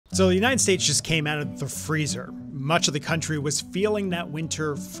So the United States just came out of the freezer. Much of the country was feeling that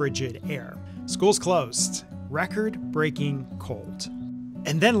winter frigid air. Schools closed, record-breaking cold.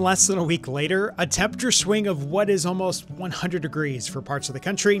 And then less than a week later, a temperature swing of what is almost 100 degrees for parts of the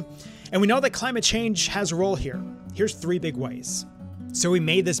country. And we know that climate change has a role here. Here's 3 big ways. So we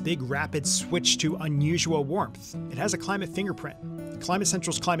made this big rapid switch to unusual warmth. It has a climate fingerprint. Climate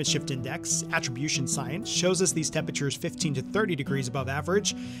Central's Climate Shift Index, attribution science, shows us these temperatures 15 to 30 degrees above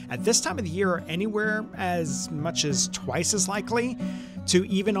average at this time of the year are anywhere as much as twice as likely to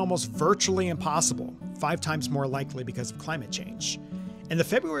even almost virtually impossible, 5 times more likely because of climate change. In the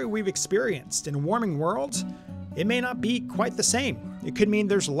February we've experienced in a warming world, it may not be quite the same. It could mean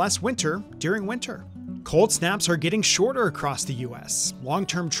there's less winter during winter. Cold snaps are getting shorter across the US.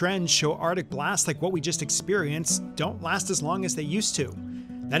 Long-term trends show Arctic blasts like what we just experienced don't last as long as they used to.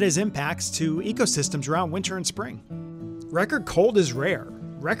 That has impacts to ecosystems around winter and spring. Record cold is rare.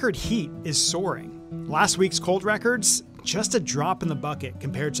 Record heat is soaring. Last week's cold records, just a drop in the bucket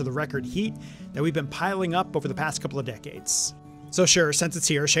compared to the record heat that we've been piling up over the past couple of decades. So sure, since it's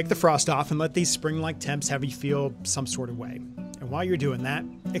here, shake the frost off and let these spring-like temps have you feel some sort of way. And while you're doing that,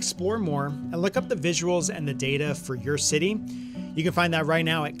 explore more and look up the visuals and the data for your city. You can find that right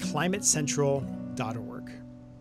now at climatecentral.org.